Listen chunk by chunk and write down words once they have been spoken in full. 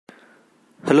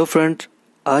Hello friends,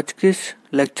 आज के इस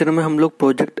लेक्चर में हम लोग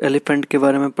प्रोजेक्ट एलिफेंट के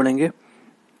बारे में पढ़ेंगे।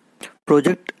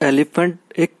 प्रोजेक्ट एलिफेंट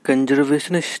एक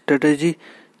कंजर्वेशन स्ट्रेटजी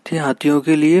थी हाथियों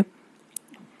के लिए।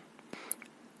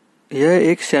 यह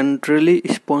एक सेंट्रली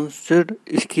स्पॉन्सर्ड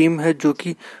स्कीम है जो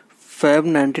कि फेब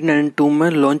 1992 में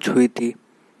लॉन्च हुई थी।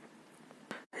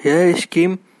 यह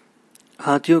स्कीम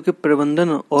हाथियों के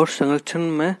प्रबंधन और संरक्षण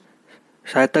में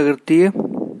सहायता करती है।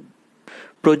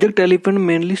 प्रोजेक्ट एलिफेंट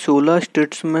मेनली 16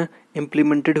 स्टेट्स में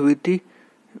इम्प्लीमेंटेड हुई थी।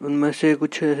 उनमें से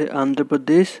कुछ ऐसे आंध्र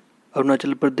प्रदेश,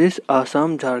 अरुणाचल प्रदेश,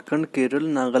 आसाम, झारखंड, केरल,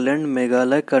 नागालैंड,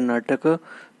 मेघालय, कर्नाटक,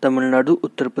 तमिलनाडु,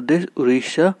 उत्तर प्रदेश,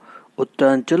 उड़ीसा,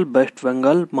 उत्तरांचल, वेस्ट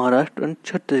बंगाल, महाराष्ट्र और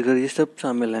छत्तीसगढ़ ये सब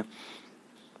शामिल हैं।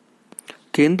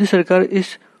 केंद्र सरकार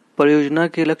इस परियोजना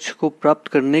के लक्ष्य को प्राप्त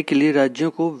करने के लिए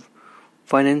राज्यों को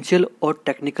फाइनेंशियल और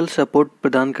टेक्निकल सपोर्ट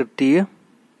प्रदान करती है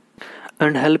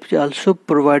and help is also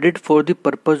provided for the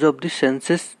purpose of the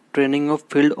census, training of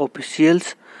field officials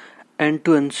and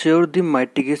to ensure the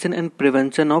mitigation and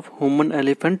prevention of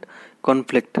human-elephant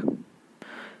conflict.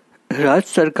 राज्य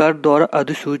सरकार द्वारा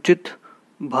अधिसूचित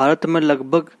भारत में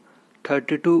लगभग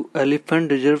 32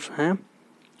 एलिफेंट रिजर्व हैं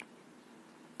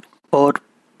और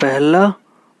पहला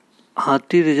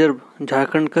हाथी रिजर्व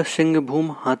झारखंड का सिंह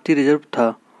भूम हाथी रिजर्व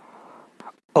था।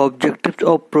 ऑब्जेक्टिव्स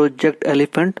ऑफ प्रोजेक्ट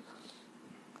एलिफेंट,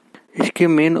 इसके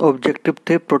मेन ऑब्जेक्टिव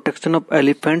थे protection of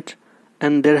elephants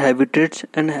and there habitats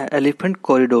and elephant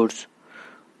corridors,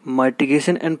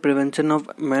 माइटिगेशन and prevention of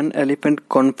man elephant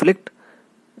conflict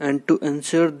and to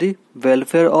ensure the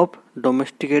welfare of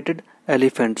domesticated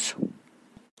elephants.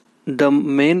 The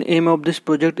main M of this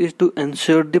project is to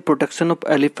ensure the protection of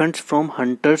elephants from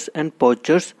hunters and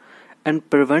poachers and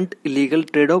prevent illegal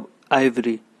trade off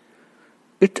Ivory.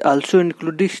 It also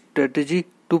includes the strategy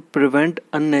to prevent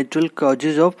unnatural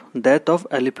causes of death of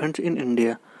elephants in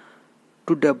India,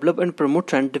 to develop and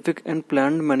promote scientific and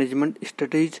planned management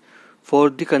strategies for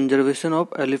the conservation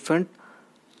of elephant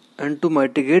and to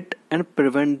mitigate and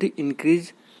prevent the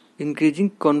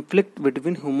increasing conflict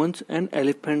between humans and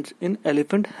elephants in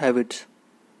elephant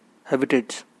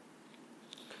habitats.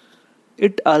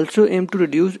 It also aims to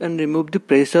reduce and remove the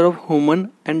pressure of human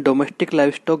and domestic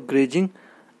livestock grazing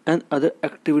and other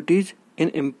activities in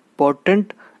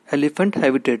important elephant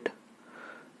habitat,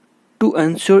 to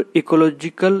ensure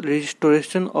ecological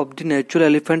restoration of the natural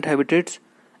elephant habitats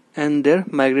and their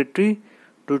migratory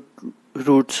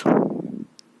routes.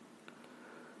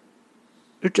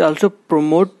 It also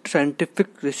promotes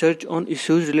scientific research on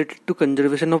issues related to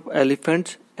conservation of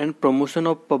elephants and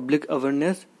promotion of public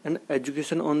awareness and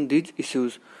education on these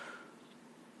issues,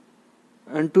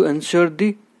 and to ensure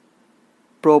the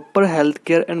proper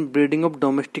healthcare and breeding of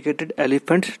domesticated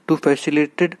elephants, to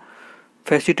facilitate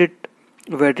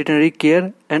veterinary care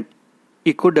and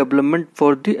eco-development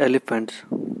for the elephants.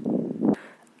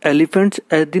 Elephants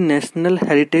as the national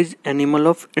heritage animal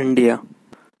of India.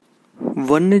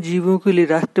 वन्य जीवों के लिए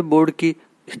राष्ट्रीय board की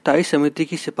स्थायी समिति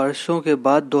की सिफारिशों के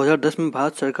बाद 2010 में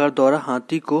भारत सरकार द्वारा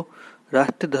हाथी को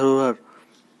राष्ट्रीय धरोहर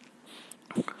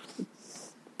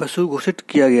पशु घोषित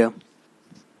किया गया.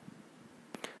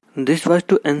 This was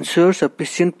to ensure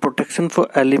sufficient protection for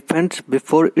elephants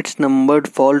before its numbers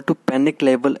fall to panic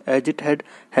level as it had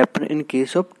happened in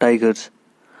case of tigers.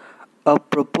 A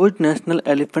proposed National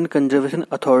Elephant Conservation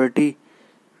Authority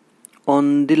on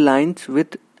the lines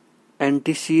with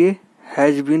NTCA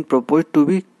has been proposed to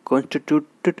be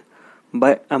constituted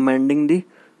by amending the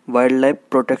Wildlife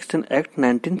Protection Act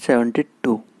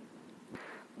 1972.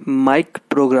 MIKE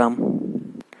program.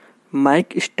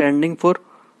 MIKE standing for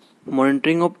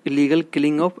monitoring of illegal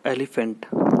killing of elephant.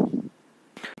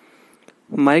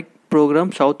 Mic programme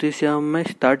south Asia में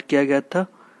start किया गया था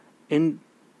इन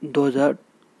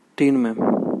 2003 में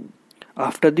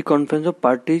after the conference of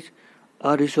parties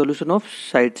uh resolution of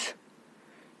sites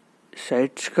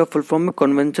का full form में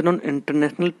convention on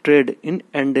international trade in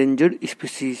endangered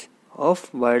species of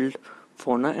wild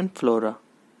fauna and flora.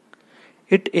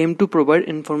 It aimed to provide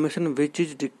information which is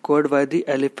required by the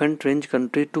elephant range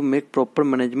country to make proper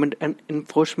management and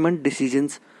enforcement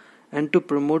decisions and to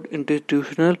promote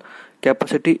institutional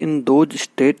capacity in those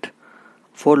states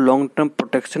for long-term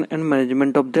protection and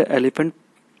management of the elephant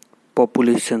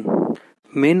population.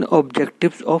 Main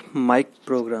objectives of MIKE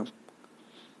program: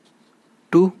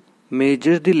 to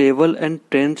measure the level and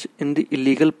trends in the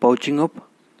illegal poaching of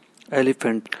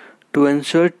elephant, to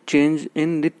ensure change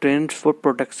in the trends for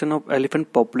protection of elephant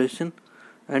population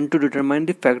and to determine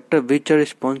the factors which are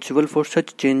responsible for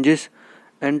such changes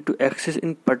and to assess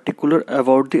in particular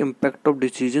about the impact of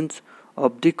decisions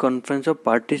of the conference of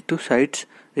parties to sites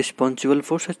responsible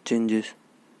for such changes.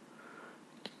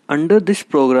 Under this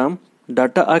program,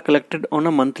 Data are collected on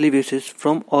a monthly basis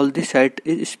from all the sites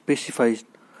is specified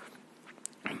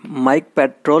mic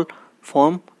patrol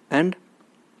form and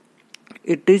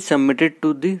it is submitted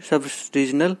to the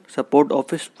Sub-Regional Support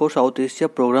Office for South Asia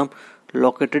program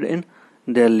located in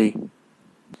Delhi.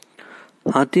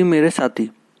 Haathi Mere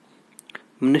Sathi.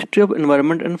 Ministry of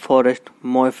Environment and Forest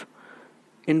 (MOEF)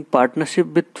 in partnership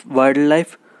with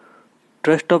Wildlife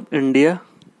Trust of India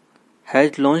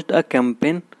has launched a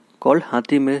campaign called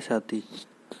Haathi Mere Sathi.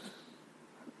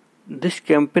 This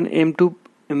campaign aims to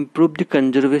improve the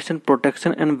conservation,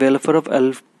 protection and welfare of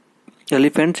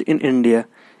elephants in India.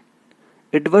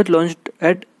 It was launched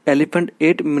at Elephant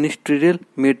 8 ministerial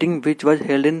meeting which was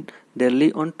held in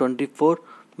Delhi on 24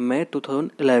 May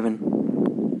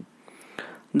 2011.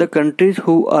 The countries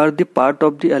who are the part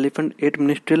of the Elephant 8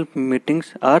 ministerial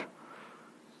meetings are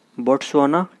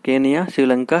Botswana, Kenya, Sri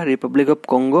Lanka, Republic of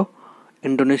Congo,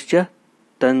 Indonesia,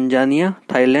 Tanzania,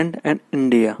 Thailand and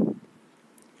India.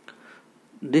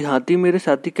 The Haathi Mere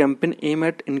Sathi campaign aims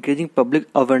at increasing public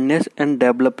awareness and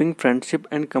developing friendship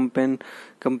and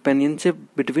companionship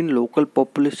between local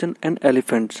population and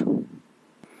elephants.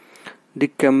 The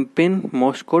campaign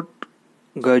mascot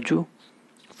gaju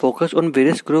focus on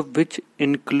various groups which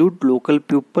include local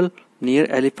people near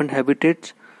elephant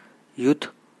habitats, youth,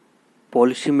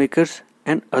 policymakers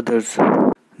and others.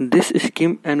 This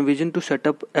scheme envisioned to set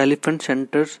up elephant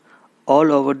centers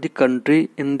all over the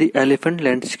country in the elephant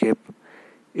landscape.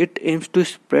 It aims to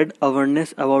spread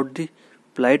awareness about the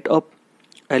plight of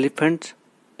elephants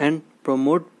and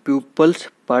promote pupils'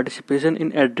 participation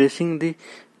in addressing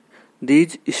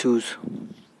these issues.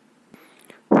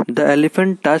 The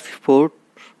Elephant Task Force,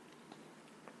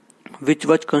 which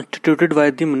was constituted by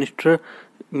the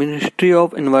Ministry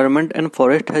of Environment and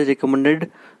Forest, has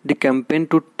recommended the campaign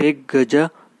to take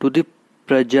gaja to the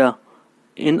praja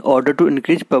in order to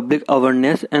increase public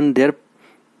awareness and their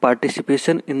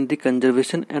participation in the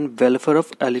conservation and welfare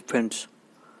of elephants.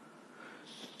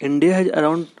 India has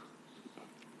around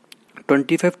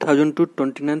 25,000 to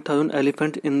 29,000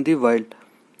 elephants in the wild.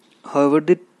 However,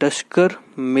 the tusker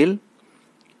male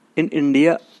in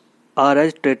India are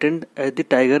as threatened as the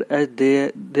tiger as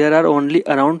there are only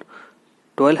around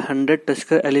 1200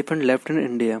 tusker elephants left in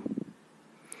India.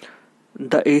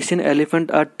 The Asian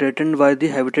elephant are threatened by the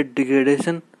habitat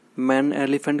degradation,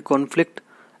 man-elephant conflict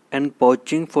and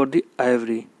poaching for the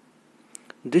ivory.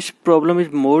 This problem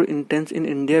is more intense in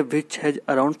India, which has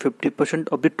around 50%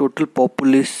 of the total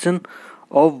population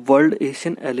of world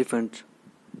Asian elephants.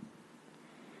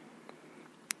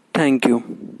 Thank you.